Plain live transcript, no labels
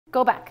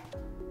Go back.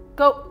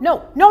 Go,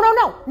 no, no, no,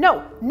 no,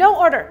 no, no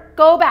order.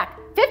 Go back.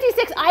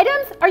 56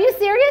 items? Are you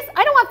serious?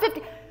 I don't want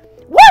 50.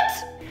 What?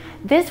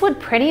 This would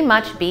pretty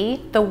much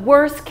be the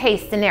worst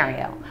case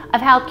scenario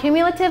of how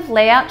cumulative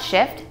layout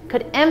shift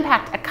could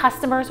impact a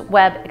customer's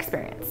web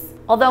experience.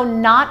 Although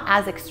not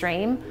as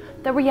extreme,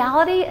 the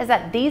reality is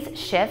that these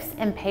shifts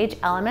in page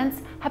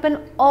elements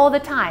happen all the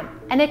time,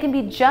 and it can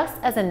be just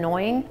as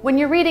annoying when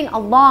you're reading a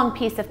long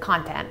piece of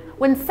content,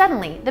 when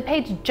suddenly the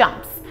page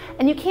jumps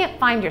and you can't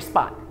find your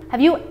spot. Have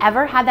you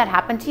ever had that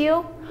happen to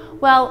you?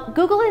 Well,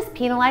 Google is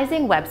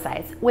penalizing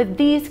websites with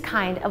these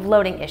kind of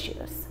loading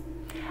issues.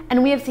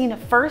 And we have seen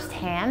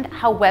firsthand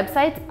how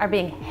websites are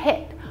being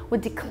hit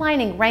with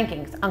declining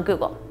rankings on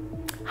Google.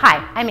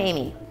 Hi, I'm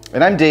Amy.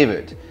 And I'm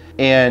David.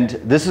 And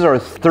this is our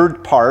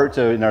third part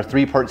in our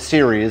three-part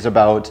series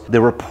about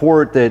the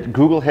report that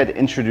Google had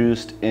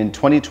introduced in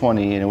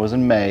 2020, and it was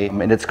in May,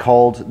 and it's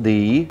called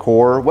the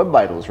Core Web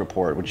Vitals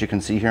Report, which you can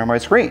see here on my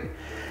screen.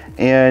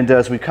 And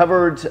so we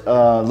covered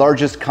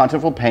largest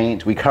contentful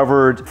paint, we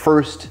covered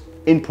first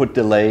input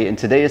delay, and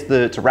today is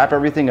to wrap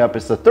everything up,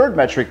 it's the third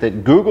metric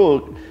that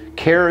Google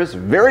cares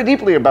very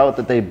deeply about,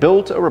 that they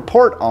built a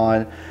report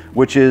on,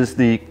 which is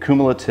the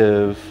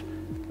cumulative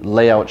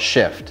layout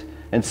shift.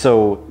 And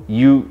so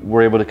you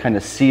were able to kind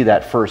of see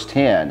that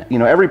firsthand. You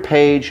know, every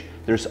page,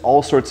 there's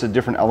all sorts of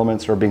different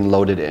elements that are being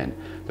loaded in.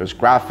 There's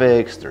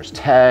graphics, there's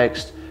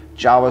text,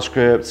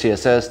 JavaScript,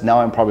 CSS. Now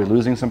I'm probably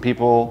losing some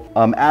people.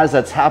 As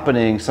that's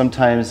happening,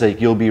 sometimes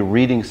like you'll be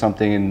reading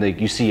something and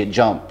like you see it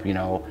jump, you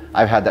know.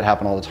 I've had that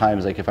happen all the time.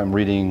 Like if I'm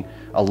reading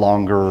a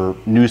longer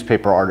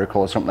newspaper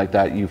article or something like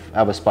that, you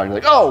have a spot, you're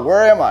like, oh,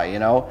 where am I, you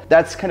know?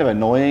 That's kind of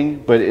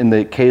annoying, but in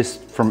the case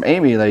from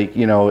Amy, like,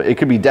 you know, it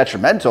could be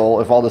detrimental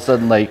if all of a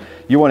sudden like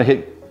you want to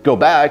hit go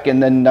back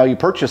and then now you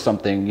purchase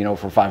something, you know,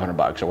 for 500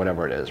 bucks or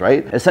whatever it is,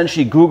 right?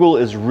 Essentially, Google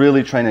is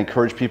really trying to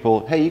encourage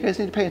people, hey, you guys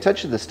need to pay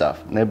attention to this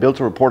stuff, and they built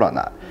a report on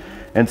that.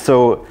 And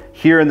so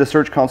here in the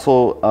Search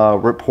Console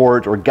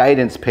report or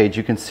guidance page,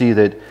 you can see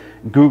that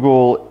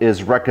Google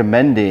is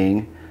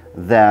recommending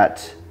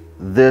that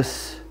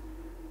this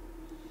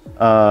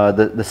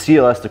the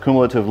CLS, the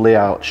cumulative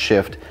layout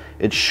shift,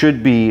 it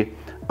should be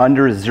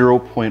under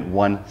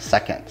 0.1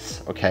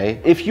 seconds,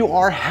 okay? If you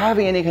are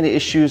having any kind of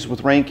issues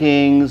with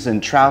rankings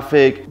and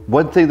traffic,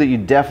 one thing that you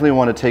definitely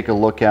want to take a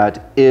look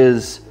at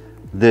is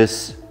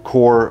this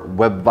Core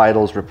Web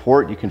Vitals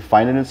report. You can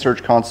find it in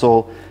Search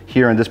Console.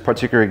 Here in this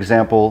particular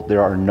example,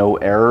 there are no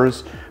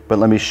errors, but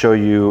let me show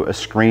you a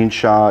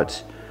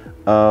screenshot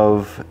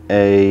of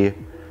a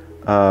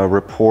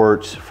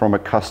report from a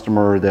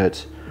customer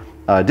that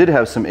did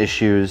have some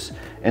issues.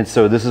 And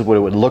so this is what it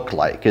would look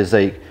like, is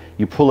like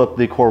you pull up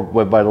the Core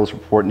Web Vitals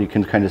report and you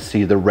can kind of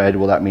see the red.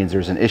 Well, that means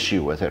there's an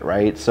issue with it,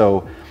 right?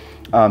 So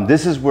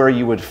this is where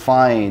you would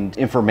find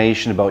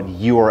information about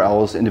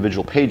URLs,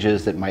 individual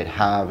pages that might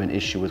have an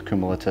issue with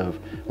cumulative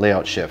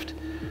layout shift.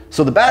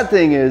 So the bad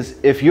thing is,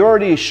 if you're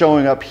already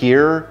showing up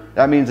here,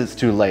 that means it's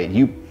too late.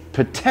 You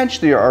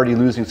potentially are already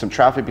losing some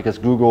traffic because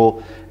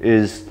Google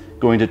is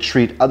going to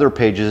treat other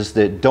pages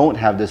that don't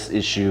have this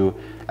issue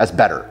as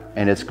better,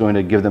 and it's going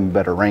to give them a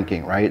better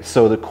ranking, right?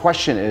 So the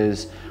question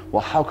is,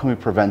 well, how can we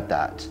prevent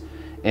that?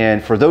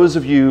 And for those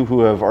of you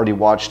who have already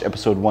watched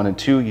episode 1 and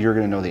 2, you're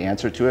gonna know the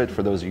answer to it.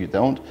 For those of you who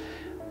don't,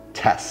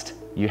 test.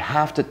 You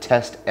have to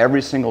test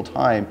every single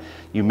time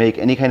you make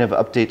any kind of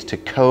updates to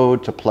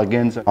code, to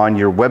plugins on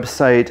your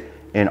website.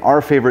 And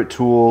our favorite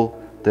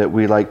tool that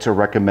we like to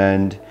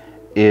recommend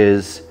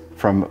is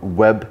from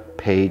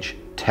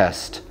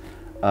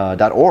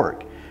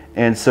webpagetest.org.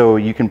 And so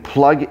you can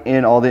plug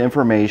in all the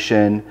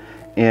information,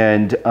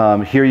 and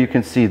here you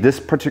can see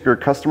this particular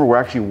customer, we're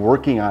actually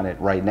working on it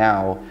right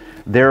now.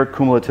 Their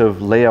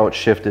cumulative layout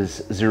shift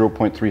is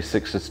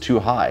 0.36, it's too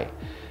high.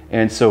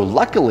 And so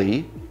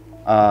luckily,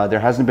 there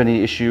hasn't been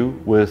any issue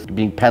with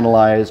being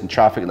penalized and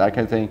traffic and that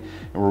kind of thing.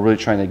 And we're really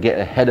trying to get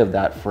ahead of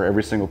that for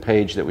every single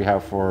page that we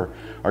have for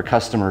our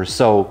customers.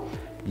 So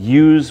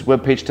use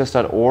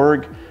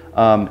webpagetest.org.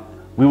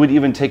 We would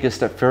even take a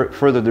step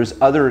further. There's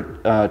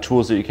other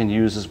tools that you can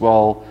use as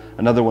well.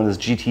 Another one is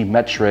GT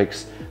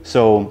Metrics.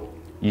 So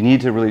you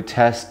need to really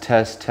test,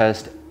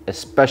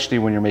 especially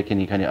when you're making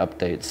any kind of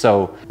updates.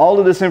 So all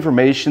of this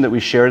information that we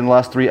shared in the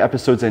last 3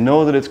 episodes, I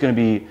know that it's going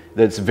to be,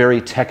 that it's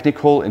very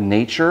technical in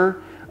nature,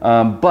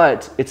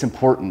 but it's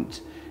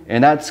important.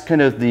 And that's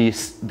kind of the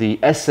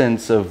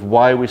essence of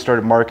why we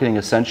started Marketing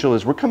Essential,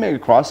 is we're coming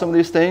across some of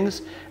these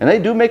things, and they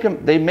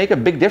make a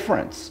big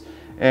difference.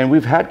 And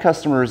we've had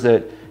customers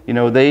that, you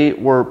know, they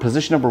were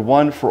position number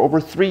 1 for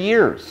over 3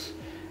 years,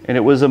 and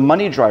it was a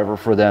money driver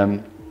for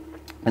them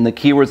and the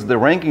keywords that they're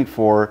ranking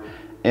for.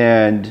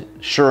 And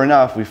sure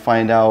enough, we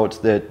find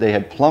out that they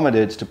had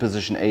plummeted to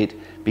position 8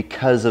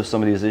 because of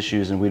some of these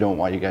issues, and we don't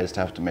want you guys to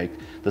have to make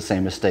the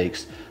same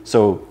mistakes.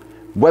 So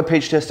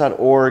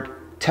webpagetest.org,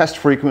 test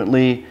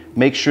frequently,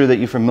 make sure that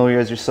you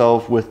familiarize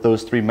yourself with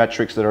those 3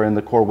 metrics that are in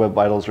the Core Web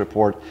Vitals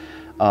report,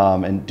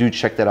 and do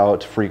check that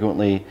out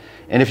frequently.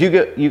 And if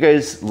you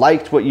guys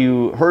liked what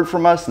you heard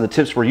from us and the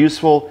tips were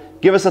useful,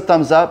 give us a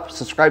thumbs up,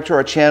 subscribe to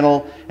our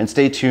channel, and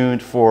stay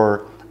tuned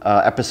for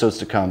episodes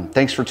to come.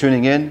 Thanks for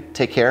tuning in.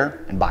 Take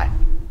care and bye.